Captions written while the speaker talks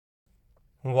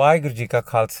ਵਾਹਿਗੁਰੂ ਜੀ ਕਾ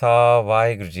ਖਾਲਸਾ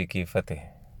ਵਾਹਿਗੁਰੂ ਜੀ ਕੀ ਫਤਿਹ.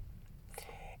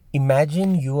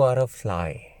 Imagine you are a fly.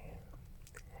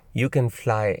 You can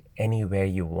fly anywhere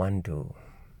you want to.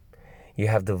 You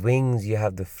have the wings, you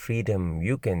have the freedom.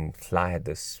 You can fly at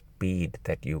the speed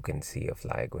that you can see a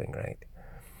fly going, right?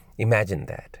 Imagine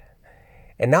that.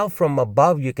 And now from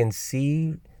above you can see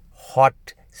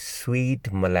hot,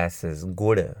 sweet molasses,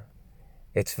 goda.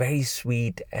 It's very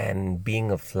sweet, and being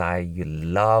a fly, you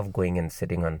love going and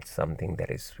sitting on something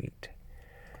that is sweet.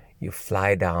 You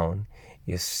fly down,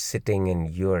 you're sitting,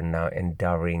 and you're now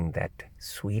enduring that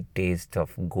sweet taste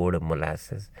of gourd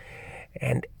molasses.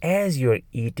 And as you're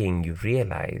eating, you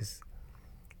realize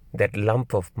that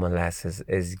lump of molasses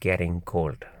is getting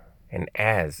cold. And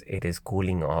as it is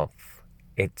cooling off,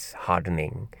 it's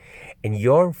hardening, and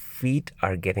your feet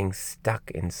are getting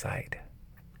stuck inside.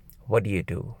 What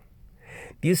do?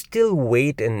 Do you still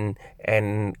wait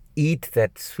and eat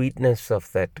that sweetness of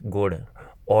that gourd,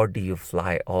 or do you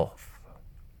fly off?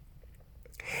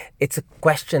 It's a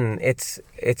question.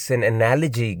 It's an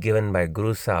analogy given by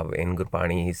Guru Sahib in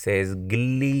Gurpani. He says,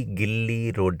 "Gilli gilli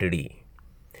rodadi,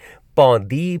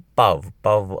 paundi pav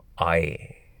pav aaye."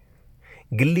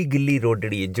 ਗਿੱਲੀ ਗਿੱਲੀ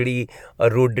ਰੋਡੜੀ ਜਿਹੜੀ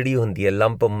ਰੋਡੜੀ ਹੁੰਦੀ ਹੈ,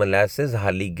 ਲੰਪ of ਮੋਲੈਸਿਸ,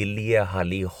 ਹਾਲੀ ਗਿੱਲੀ ਹੈ,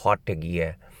 ਹਾਲੀ hot ਹੈਗੀ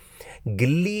ਹੈ.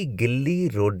 ਗਿੱਲੀ ਗਿੱਲੀ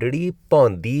ਰੋਡੜੀ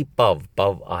ਭੌਂਦੀ ਭਵ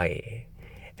ਭਵ ਆਏ.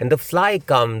 And the fly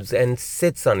comes and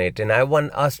sits on it. And I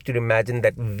want us to imagine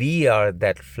that we are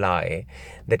that fly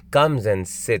that comes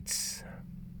and sits.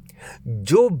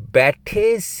 ਜੋ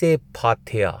ਬੈਠੇ ਸੇ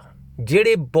ਫਾਥਿਆ,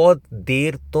 ਜਿਹੜੇ ਬਹੁਤ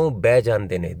ਦੇਰ ਤੋਂ ਬਹਿ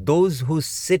ਜਾਂਦੇ ਨੇ, those who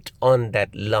sit on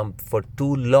that lump for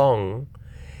too long,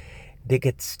 they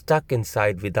get stuck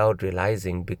inside without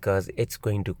realizing, because it's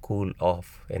going to cool off.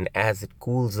 And as it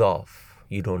cools off,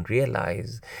 you don't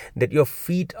realize that your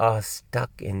feet are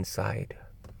stuck inside.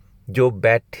 ਜੋ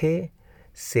ਬੈਠੇ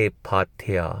ਸੇ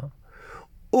ਫਾਥਿਆ,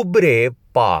 ਉਬਰੇ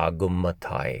ਭਾਗ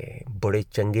ਮਥਾਏ. ਬੜੇ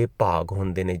ਚੰਗੇ ਭਾਗ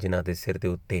ਹੁੰਦੇ ਨੇ ਜਿਨ੍ਹਾਂ ਦੇ ਸਿਰ ਦੇ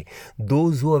ਉੱਤੇ.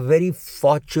 Those who are very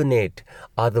fortunate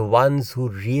are the ones who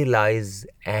realize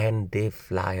and they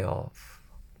fly off.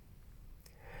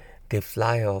 They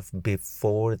fly off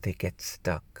before they get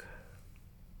stuck.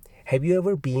 Have you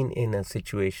ever been in a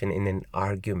situation, in an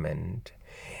argument,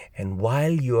 and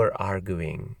while you are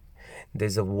arguing,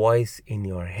 there's a voice in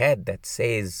your head that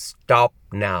says, "Stop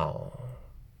now,"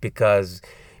 because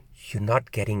you're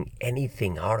not getting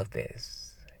anything out of this,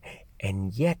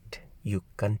 and yet you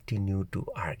continue to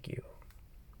argue?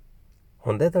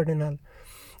 ਹੁੰਦਾ ਤੁਹਾਡੇ ਨਾਲ?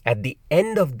 At the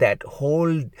end of that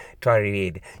whole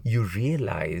tirade, you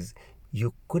realize you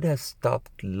could have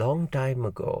stopped long time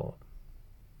ago,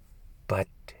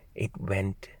 but it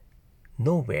went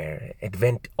nowhere. It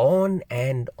went on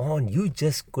and on. You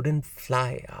just couldn't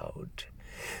fly out.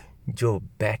 Jo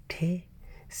baithe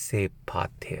se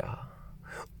pathya,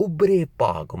 ubre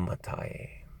paag mathaye.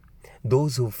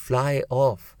 Those who fly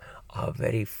off are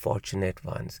very fortunate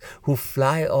ones, who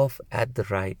fly off at the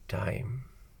right time.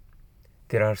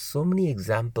 There are so many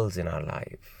examples in our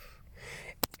life.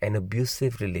 An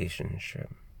abusive relationship,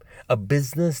 a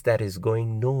business that is going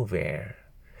nowhere,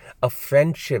 a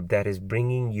friendship that is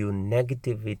bringing you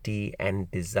negativity and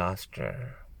disaster.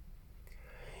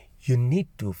 You need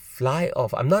to fly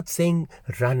off. I'm not saying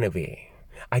run away.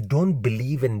 I don't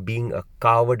believe in being a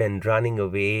coward and running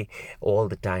away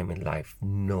all the time in life.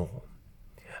 No.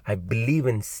 I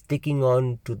believe in sticking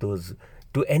on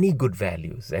to any good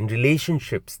values and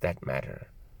relationships that matter.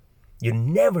 You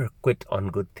never quit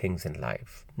on good things in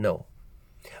life. No.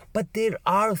 But there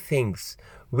are things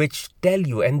which tell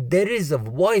you, and there is a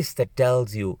voice that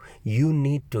tells you, you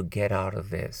need to get out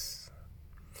of this.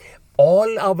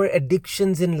 All our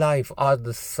addictions in life are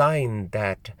the sign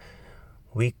that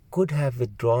we could have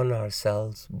withdrawn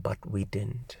ourselves, but we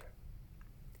didn't.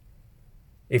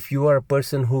 If you are a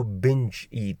person who binge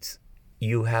eats,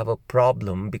 you have a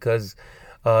problem because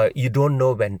you don't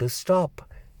know when to stop.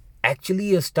 Actually,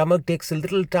 your stomach takes a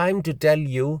little time to tell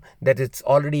you that it's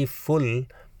already full,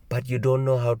 but you don't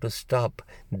know how to stop.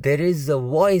 There is a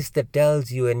voice that tells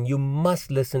you, and you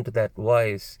must listen to that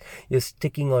voice. You're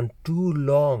sticking on too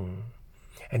long.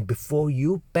 And before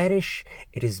you perish,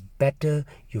 it is better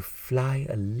you fly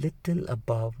a little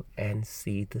above and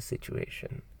see the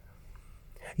situation.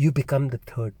 You become the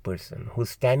third person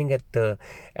who's standing at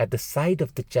the side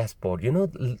of the chessboard. You know,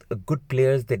 good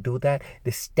players, they do that.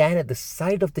 They stand at the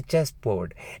side of the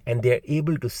chessboard and they're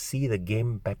able to see the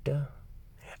game better.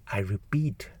 I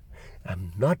repeat,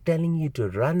 I'm not telling you to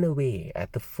run away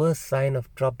at the first sign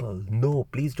of trouble. No,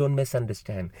 please don't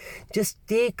misunderstand. Just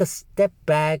take a step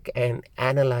back and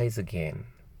analyze again.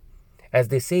 As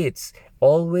they say, it's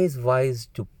always wise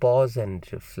to pause and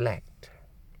reflect.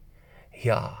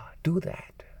 Yeah, do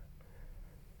that.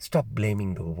 Stop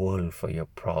blaming the world for your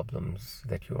problems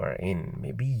that you are in.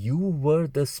 Maybe you were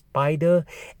the spider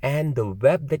and the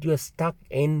web that you are stuck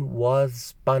in was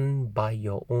spun by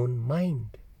your own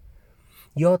mind.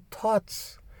 Your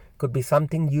thoughts could be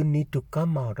something you need to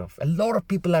come out of. A lot of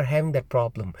people are having that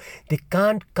problem. They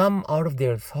can't come out of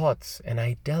their thoughts. And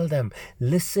I tell them,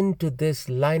 listen to this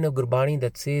line of Gurbani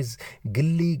that says,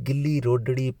 Gilli gilli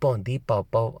roddi paundi pau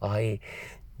pau aaye.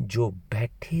 Jo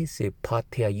bethe se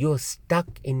pathya. You're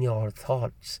stuck in your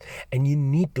thoughts and you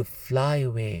need to fly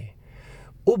away.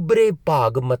 Ubre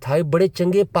ਭਾਗ ਮਥਾਏ ਬੜੇ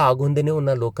ਚੰਗੇ ਭਾਗ ਹੁੰਦੇ ਨੇ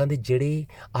ਉਹਨਾਂ ਲੋਕਾਂ ਦੇ ਜਿਹੜੇ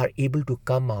are able to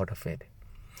come out of it.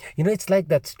 You know, it's like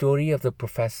that story of the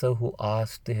professor who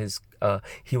asked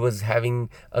he was having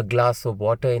a glass of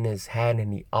water in his hand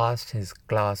and he asked his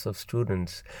class of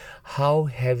students, how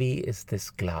heavy is this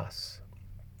glass?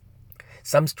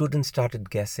 Some students started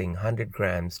guessing 100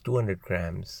 grams, 200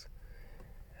 grams.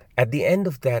 At the end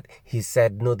of that, he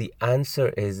said, no, the answer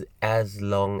is as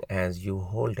long as you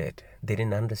hold it. They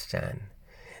didn't understand.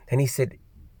 Then he said,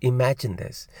 imagine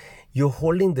this. You're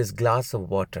holding this glass of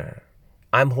water.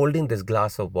 I'm holding this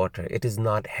glass of water. It is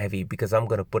not heavy because I'm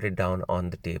going to put it down on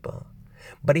the table.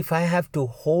 But if I have to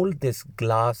hold this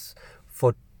glass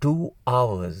for 2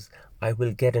 hours, I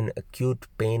will get an acute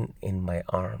pain in my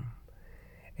arm.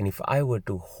 And if I were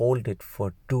to hold it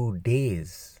for 2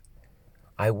 days,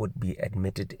 I would be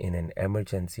admitted in an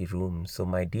emergency room. So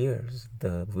my dears,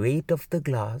 the weight of the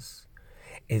glass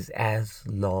is as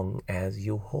long as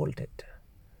you hold it.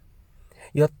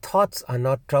 Your thoughts are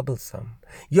not troublesome.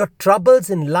 Your troubles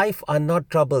in life are not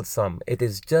troublesome. It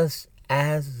is just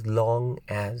as long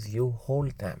as you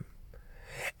hold them.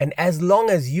 And as long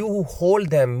as you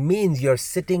hold them means you're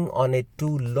sitting on it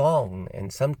too long.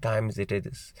 And sometimes it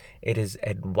is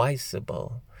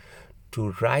advisable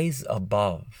to rise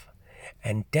above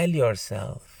and tell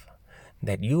yourself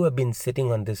that you have been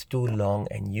sitting on this too long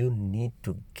and you need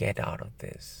to get out of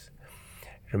this.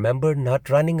 Remember, not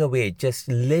running away, just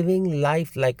living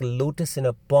life like a lotus in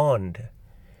a pond.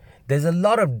 There's a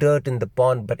lot of dirt in the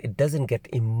pond, but it doesn't get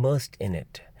immersed in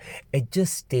it. It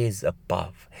just stays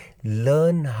above.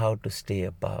 Learn how to stay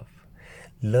above.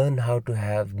 Learn how to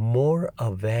have more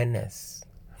awareness,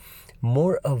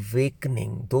 more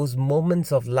awakening. Those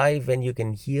moments of life when you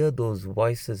can hear those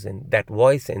voices and that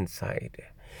voice inside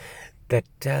that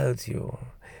tells you,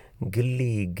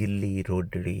 Gilli gilli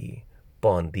roddi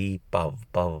paundi pav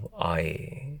pav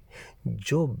aaye.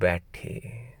 Jo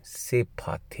bethe se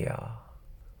pathya.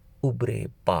 Ubre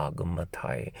bag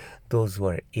mathaye. Those who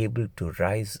are able to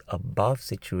rise above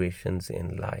situations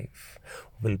in life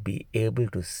will be able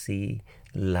to see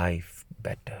life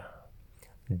better.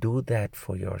 Do that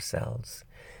for yourselves.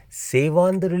 Save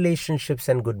on the relationships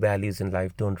and good values in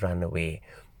life. Don't run away,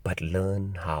 but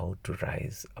learn how to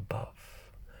rise above.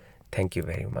 Thank you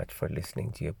very much for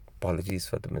listening to you. Apologies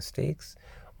for the mistakes.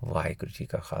 Vaheguru Ji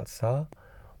ka Khalsa,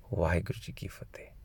 Vaheguru Ji ki Fateh.